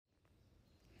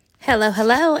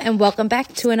Hello, and welcome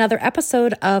back to another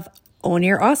episode of Own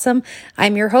Your Awesome.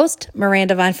 I'm your host,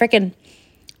 Miranda Von Fricken.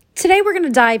 Today, we're going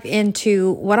to dive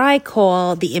into what I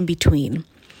call the in-between.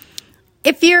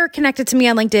 If you're connected to me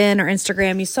on LinkedIn or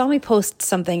Instagram, you saw me post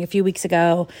something a few weeks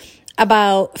ago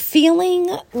about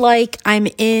feeling like I'm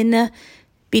in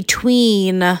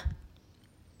between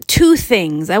two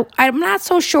things. I'm not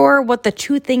so sure what the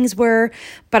two things were,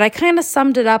 but I kind of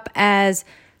summed it up as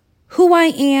who I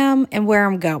am and where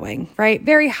I'm going, right?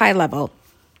 Very high level.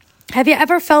 Have you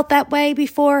ever felt that way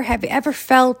before? Have you ever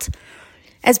felt,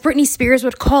 as Britney Spears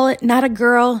would call it, not a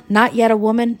girl, not yet a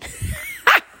woman?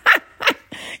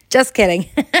 Just kidding.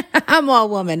 I'm all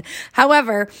woman.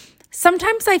 However,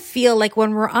 sometimes I feel like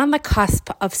when we're on the cusp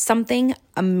of something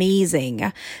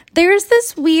amazing, there's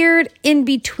this weird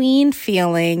in-between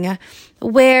feeling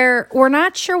where we're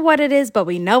not sure what it is, but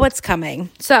we know it's coming.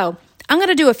 So I'm going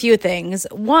to do a few things.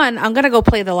 One, I'm going to go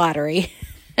play the lottery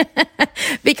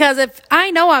because if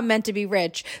I know I'm meant to be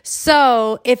rich,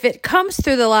 so if it comes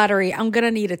through the lottery, I'm going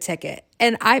to need a ticket.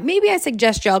 And I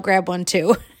suggest y'all grab one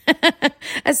too,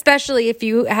 especially if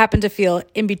you happen to feel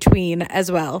in between as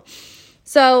well.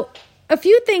 So a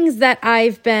few things that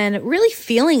I've been really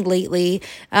feeling lately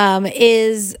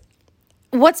is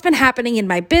what's been happening in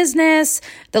my business,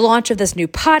 the launch of this new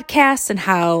podcast, and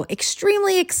how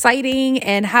extremely exciting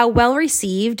and how well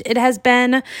received it has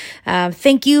been.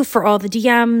 Thank you for all the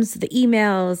DMs, the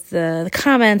emails, the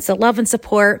comments, the love and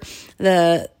support.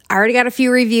 I already got a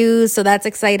few reviews, so that's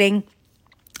exciting.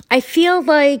 I feel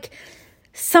like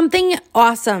something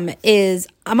awesome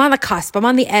I'm on the cusp. I'm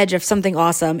on the edge of something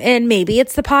awesome. And maybe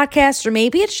it's the podcast, or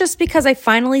maybe it's just because I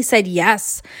finally said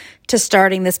yes to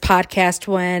starting this podcast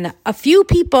when a few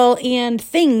people and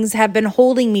things have been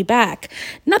holding me back.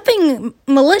 Nothing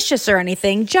malicious or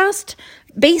anything, just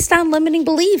based on limiting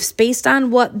beliefs, based on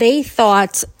what they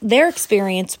thought their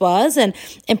experience was and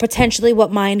potentially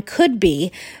what mine could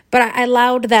be. But I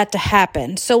allowed that to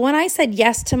happen. So when I said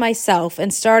yes to myself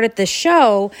and started this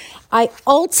show, I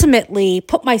ultimately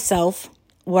put myself,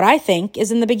 what I think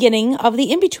is in the beginning of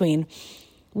the in-between.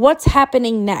 What's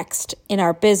happening next in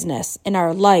our business, in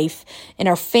our life, in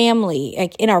our family,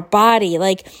 like in our body?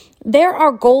 Like, there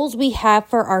are goals we have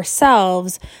for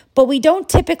ourselves, but we don't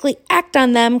typically act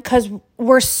on them because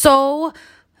we're so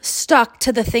stuck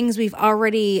to the things we've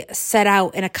already set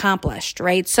out and accomplished,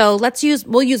 right? So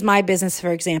we'll use my business,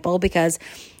 for example, because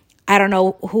I don't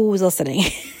know who's listening.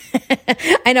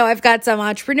 I know I've got some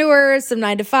entrepreneurs, some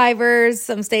 9-to-5ers,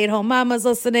 some stay-at-home mamas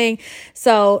listening.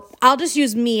 So I'll just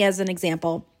use me as an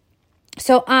example.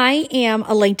 So I am a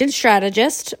LinkedIn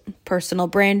strategist, personal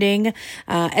branding,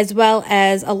 as well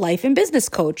as a life and business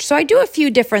coach. So I do a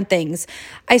few different things.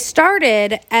 I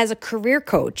started as a career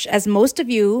coach. As most of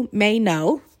you may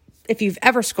know, if you've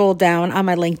ever scrolled down on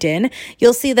my LinkedIn,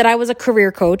 you'll see that I was a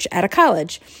career coach at a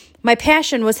college. My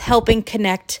passion was helping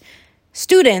connect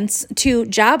students to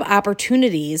job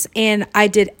opportunities, and I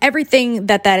did everything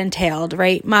that entailed,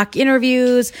 right? Mock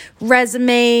interviews,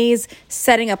 resumes,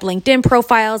 setting up LinkedIn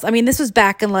profiles. I mean, this was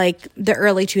back in like the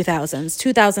early 2000s,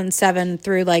 2007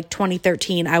 through like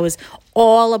 2013. I was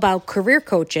all about career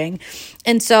coaching.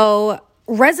 And so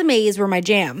resumes were my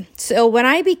jam. So when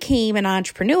I became an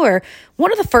entrepreneur,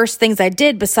 one of the first things I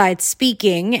did besides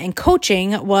speaking and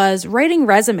coaching was writing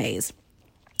resumes.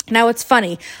 Now, it's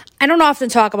funny. I don't often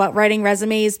talk about writing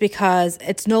resumes because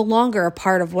it's no longer a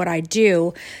part of what I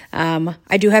do.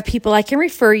 I do have people I can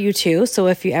refer you to, so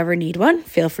if you ever need one,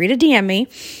 feel free to DM me.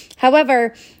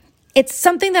 However, it's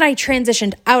something that I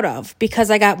transitioned out of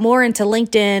because I got more into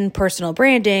LinkedIn, personal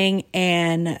branding,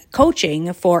 and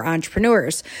coaching for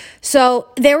entrepreneurs. So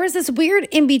there was this weird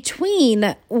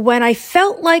in-between when I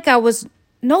felt like I was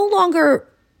no longer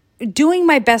doing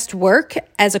my best work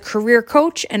as a career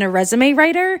coach and a resume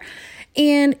writer,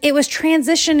 and it was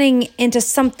transitioning into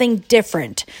something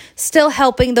different, still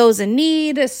helping those in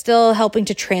need, still helping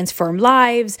to transform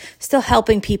lives, still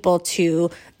helping people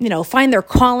to, find their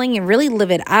calling and really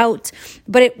live it out.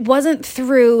 But it wasn't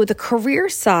through the career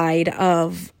side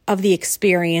of the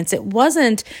experience. It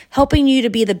wasn't helping you to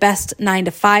be the best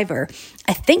 9-to-5er.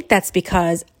 I think that's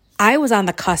because I was on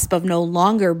the cusp of no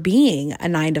longer being a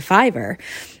 9-to-5er.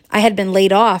 I had been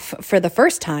laid off for the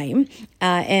first time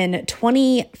in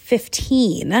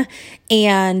 2015,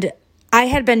 and I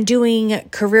had been doing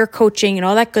career coaching and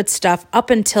all that good stuff up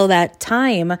until that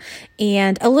time,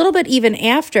 and a little bit even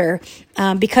after,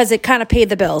 because it kind of paid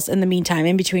the bills in the meantime,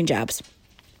 in between jobs.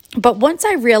 But once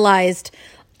I realized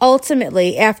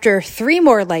ultimately, after 3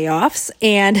 more layoffs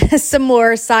and some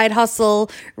more side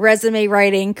hustle, resume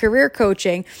writing, career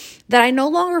coaching, that I no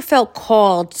longer felt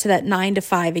called to that 9 to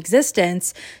 5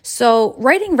 existence. So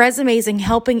writing resumes and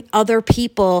helping other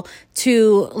people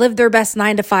to live their best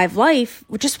 9 to 5 life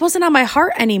just wasn't on my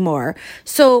heart anymore.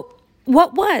 So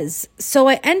what was? So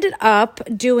I ended up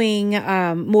doing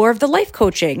more of the life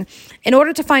coaching. In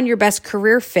order to find your best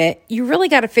career fit, you really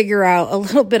got to figure out a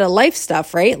little bit of life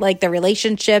stuff, right? Like the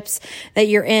relationships that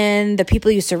you're in, the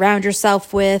people you surround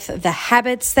yourself with, the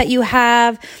habits that you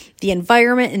have, the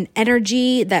environment and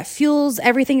energy that fuels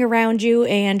everything around you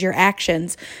and your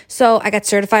actions. So I got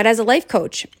certified as a life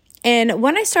coach. And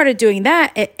when I started doing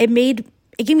that, it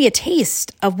gave me a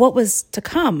taste of what was to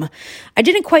come. I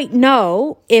didn't quite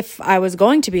know if I was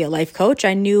going to be a life coach.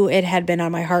 I knew it had been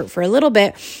on my heart for a little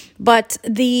bit, but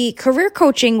the career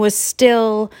coaching was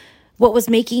still what was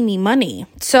making me money.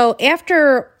 So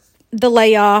after the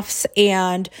layoffs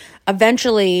and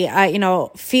eventually,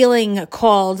 feeling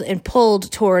called and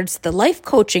pulled towards the life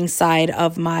coaching side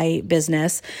of my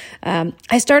business,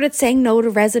 I started saying no to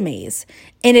resumes,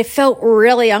 and it felt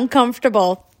really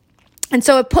uncomfortable. And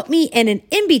so it put me in an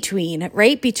in-between,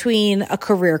 right? Between a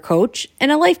career coach and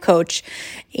a life coach.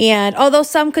 And although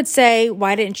some could say,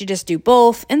 why didn't you just do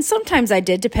both? And sometimes I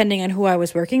did, depending on who I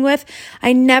was working with.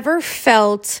 I never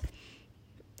felt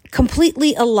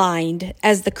completely aligned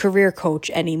as the career coach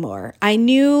anymore. I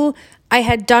knew I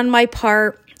had done my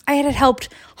part. I had helped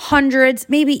hundreds,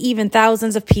 maybe even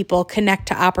thousands of people connect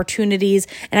to opportunities.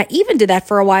 And I even did that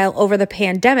for a while over the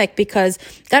pandemic because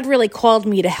God really called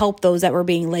me to help those that were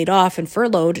being laid off and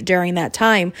furloughed during that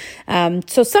time.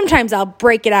 So sometimes I'll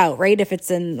break it out, right? If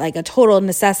it's in like a total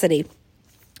necessity.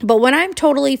 But when I'm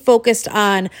totally focused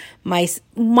on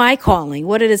my calling,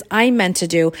 what it is I'm meant to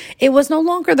do, it was no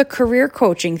longer the career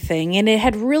coaching thing, and it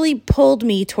had really pulled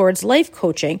me towards life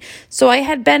coaching. So I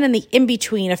had been in the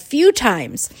in-between a few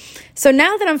times. So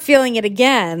now that I'm feeling it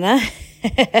again,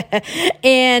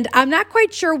 and I'm not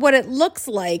quite sure what it looks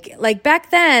like. Like back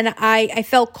then, I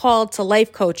felt called to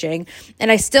life coaching,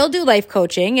 and I still do life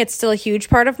coaching. It's still a huge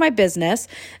part of my business.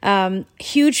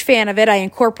 Huge fan of it. I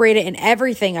incorporate it in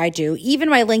everything I do, even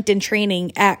my LinkedIn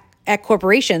training at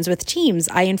corporations with teams.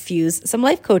 I infuse some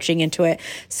life coaching into it.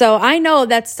 So I know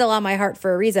that's still on my heart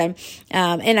for a reason.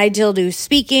 And I still do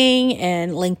speaking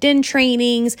and LinkedIn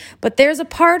trainings, but there's a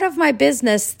part of my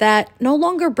business that no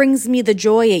longer brings me the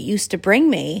joy it used to bring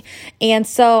me. And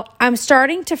so I'm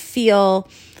starting to feel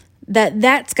that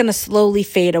that's going to slowly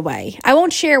fade away. I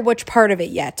won't share which part of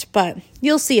it yet, but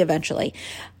you'll see eventually.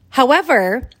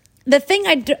 However, the thing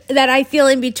that I feel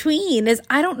in between is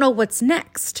I don't know what's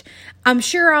next. I'm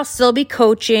sure I'll still be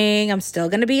coaching. I'm still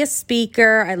going to be a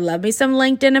speaker. I love me some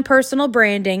LinkedIn and personal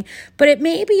branding, but it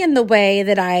may be in the way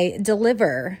that I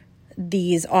deliver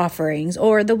these offerings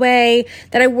or the way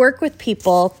that I work with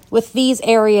people with these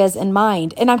areas in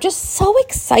mind. And I'm just so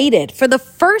excited for the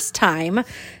first time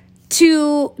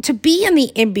to be in the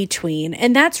in-between.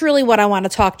 And that's really what I want to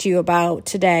talk to you about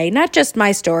today. Not just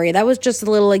my story. That was just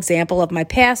a little example of my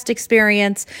past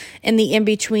experience in the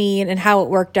in-between and how it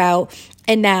worked out.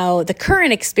 And now the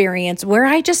current experience where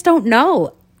I just don't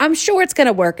know. I'm sure it's going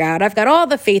to work out. I've got all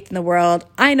the faith in the world.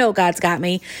 I know God's got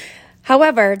me.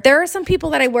 However, there are some people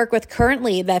that I work with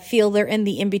currently that feel they're in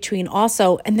the in-between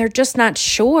also, and they're just not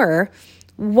sure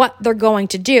what they're going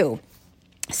to do.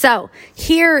 So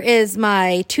here is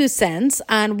my 2 cents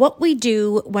on what we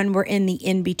do when we're in the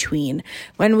in-between.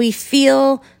 When we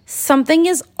feel something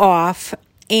is off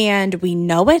and we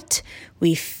know it,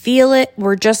 we feel it,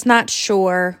 we're just not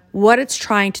sure what it's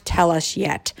trying to tell us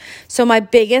yet. So my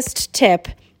biggest tip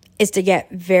is to get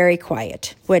very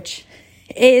quiet, which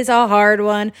is a hard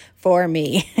one for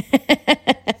me.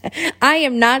 I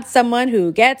am not someone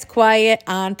who gets quiet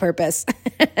on purpose.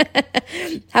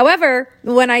 However,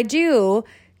 when I do,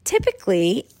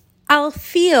 typically I'll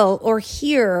feel or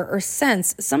hear or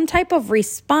sense some type of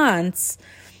response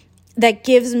that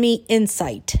gives me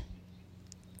insight.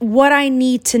 What I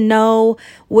need to know,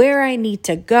 where I need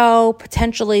to go,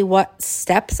 potentially what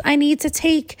steps I need to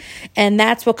take. And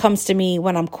that's what comes to me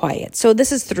when I'm quiet. So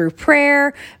this is through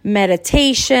prayer,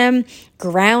 meditation,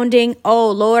 grounding.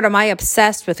 Oh Lord, am I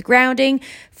obsessed with grounding?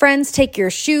 Friends, take your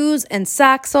shoes and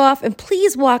socks off and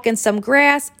please walk in some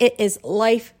grass. It is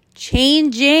life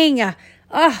changing.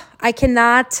 I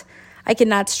cannot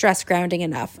stress grounding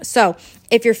enough. So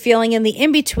if you're feeling in the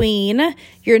in-between,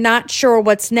 you're not sure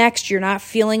what's next, you're not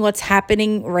feeling what's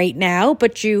happening right now,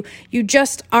 but you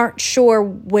just aren't sure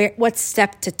what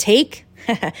step to take,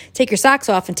 take your socks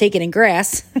off and take it in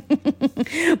grass.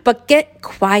 But get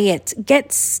quiet,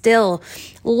 get still,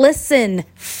 listen,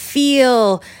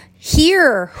 feel,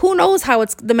 Here, who knows how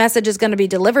the message is going to be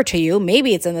delivered to you.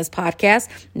 Maybe it's in this podcast.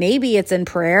 Maybe it's in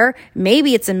prayer.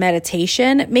 Maybe it's in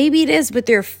meditation. Maybe it is with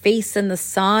your face in the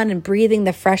sun and breathing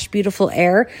the fresh, beautiful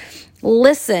air.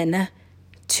 Listen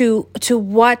to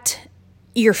what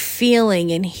you're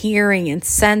feeling and hearing and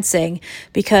sensing,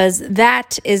 because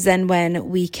that is then when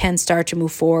we can start to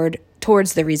move forward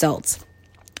towards the results.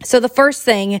 So the first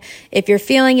thing, if you're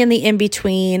feeling in the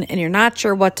in-between and you're not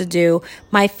sure what to do,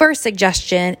 my first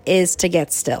suggestion is to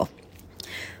get still.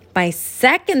 My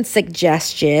second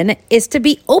suggestion is to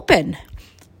be open.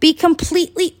 Be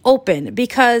completely open,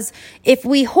 because if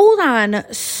we hold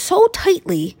on so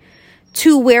tightly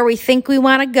to where we think we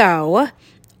want to go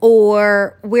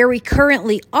or where we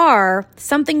currently are,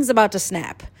 something's about to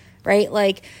snap, right?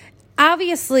 Like,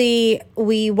 obviously,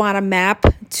 we want a map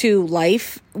to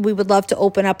life. We would love to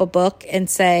open up a book and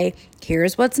say,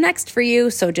 here's what's next for you.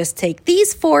 So just take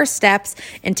these 4 steps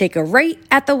and take a right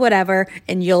at the whatever,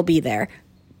 and you'll be there.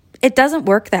 It doesn't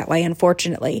work that way,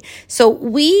 unfortunately. So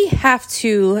we have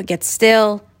to get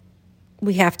still.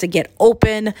 We have to get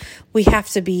open. We have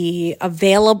to be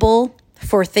available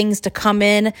for things to come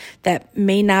in that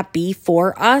may not be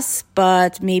for us,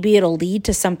 but maybe it'll lead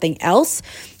to something else.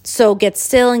 So get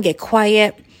still and get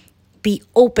quiet. Be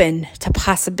open to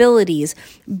possibilities.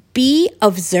 Be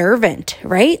observant,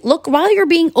 right? Look, while you're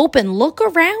being open, look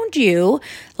around you.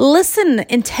 Listen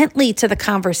intently to the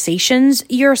conversations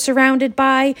you're surrounded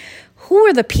by. Who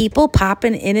are the people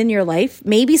popping in your life?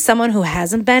 Maybe someone who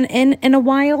hasn't been in a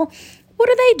while. What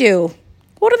do they do?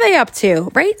 What are they up to,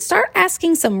 right? Start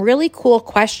asking some really cool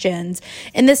questions.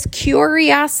 And this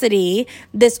curiosity,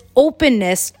 this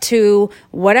openness to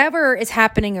whatever is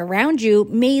happening around you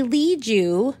may lead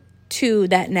you to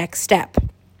that next step.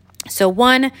 So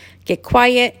 1, get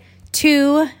quiet.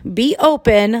 2, be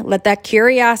open. Let that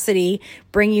curiosity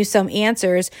bring you some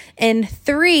answers. And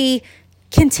 3,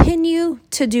 continue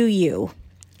to do you.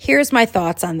 Here's my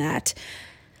thoughts on that.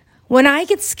 When I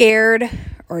get scared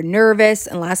or nervous,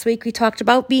 and last week we talked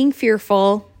about being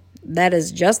fearful, that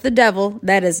is just the devil,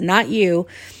 that is not you.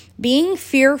 Being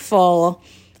fearful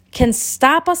can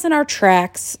stop us in our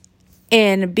tracks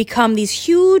and become these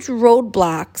huge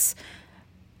roadblocks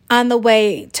on the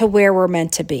way to where we're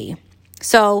meant to be.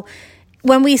 So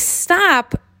when we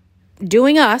stop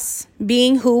doing us,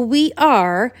 being who we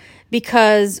are,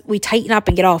 because we tighten up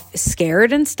and get all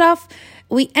scared and stuff,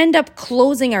 we end up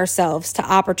closing ourselves to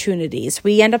opportunities.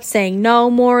 We end up saying no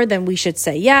more than we should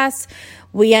say yes.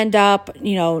 We end up,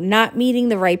 not meeting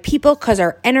the right people because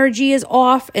our energy is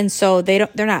off, and so they're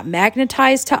not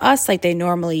magnetized to us like they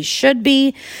normally should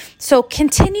be. So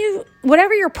continue,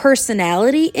 whatever your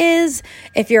personality is.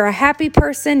 If you're a happy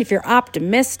person, if you're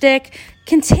optimistic,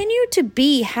 continue to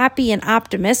be happy and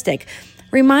optimistic.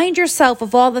 Remind yourself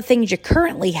of all the things you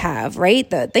currently have, right?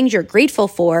 The things you're grateful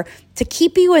for, to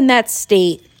keep you in that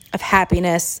state of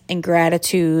happiness and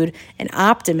gratitude and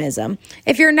optimism.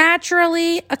 If you're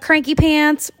naturally a cranky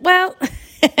pants, well,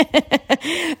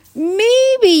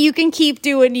 maybe you can keep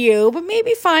doing you, but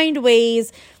maybe find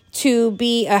ways to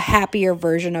be a happier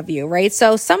version of you, right?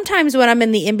 So sometimes when I'm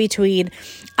in the in-between,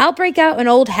 I'll break out an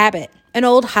old habit, an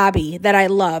old hobby that I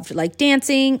loved, like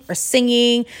dancing or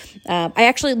singing. I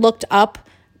actually looked up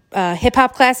hip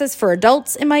hop classes for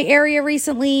adults in my area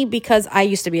recently because I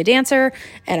used to be a dancer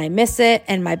and I miss it,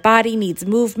 and my body needs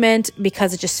movement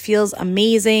because it just feels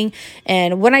amazing.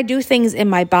 And when I do things in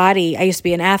my body, I used to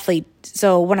be an athlete.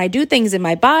 So when I do things in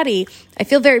my body, I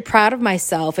feel very proud of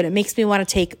myself, and it makes me want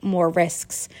to take more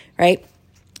risks, right?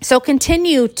 So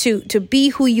continue to be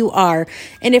who you are.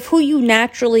 And if who you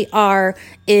naturally are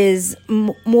is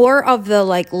more of the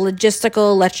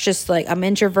logistical, I'm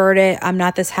introverted, I'm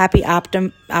not this happy,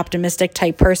 optimistic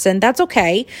type person, that's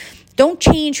okay. Don't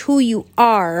change who you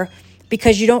are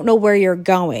because you don't know where you're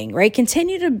going, right?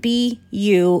 Continue to be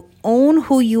you, own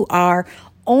who you are,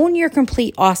 own your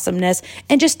complete awesomeness,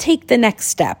 and just take the next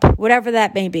step, whatever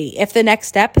that may be. If the next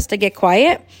step is to get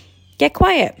quiet, get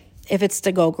quiet. If it's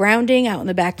to go grounding out in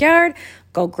the backyard,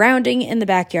 go grounding in the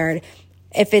backyard.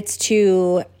 If it's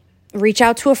to reach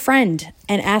out to a friend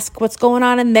and ask what's going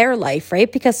on in their life, right?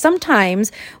 Because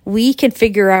sometimes we can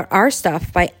figure out our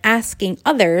stuff by asking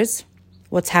others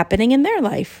what's happening in their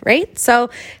life, right? So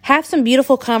have some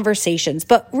beautiful conversations.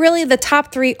 But really the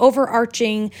top 3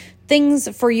 overarching things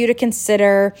for you to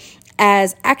consider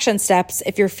as action steps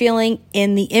if you're feeling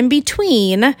in the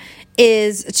in-between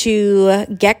is to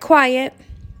get quiet,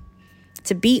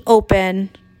 to be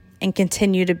open, and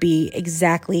continue to be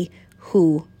exactly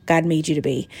who God made you to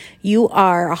be. You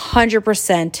are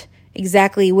 100%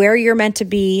 exactly where you're meant to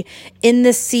be in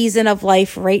this season of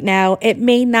life right now. It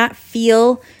may not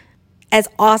feel as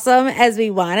awesome as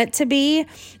we want it to be.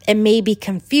 It may be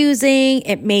confusing.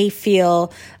 It may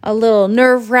feel a little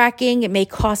nerve-wracking. It may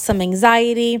cause some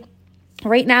anxiety.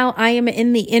 Right now, I am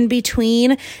in the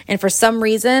in-between, and for some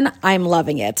reason, I'm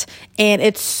loving it. And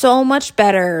it's so much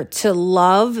better to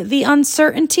love the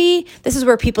uncertainty. This is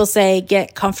where people say,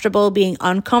 get comfortable being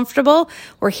uncomfortable.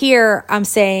 Where here, I'm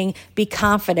saying, be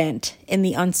confident in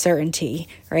the uncertainty,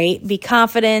 right? Be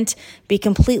confident, be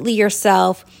completely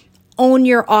yourself. Own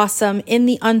your awesome in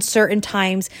the uncertain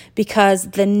times, because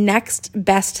the next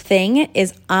best thing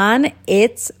is on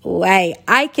its way.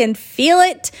 I can feel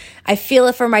it. I feel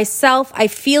it for myself. I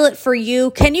feel it for you.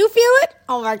 Can you feel it?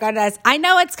 Oh my goodness. I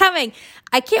know it's coming.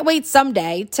 I can't wait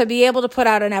someday to be able to put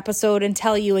out an episode and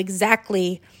tell you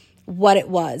exactly what it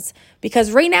was,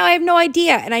 because right now I have no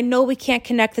idea. And I know we can't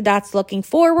connect the dots looking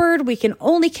forward. We can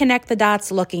only connect the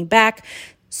dots looking back.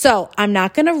 So I'm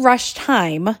not going to rush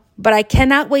time, but I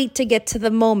cannot wait to get to the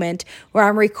moment where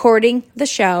I'm recording the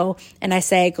show and I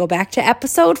say, go back to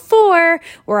episode 4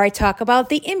 where I talk about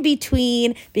the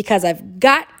in-between, because I've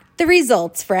got the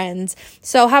results, friends.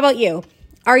 So how about you?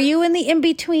 Are you in the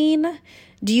in-between?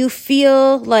 Do you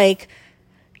feel like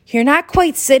you're not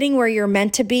quite sitting where you're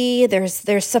meant to be?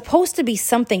 There's supposed to be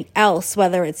something else,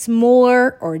 whether it's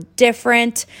more or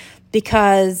different,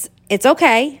 because it's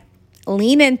okay.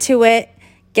 Lean into it.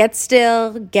 Get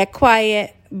still, get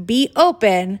quiet, be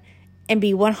open, and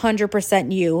be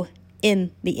 100% you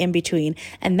in the in-between.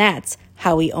 And that's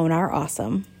how we own our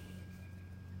awesome.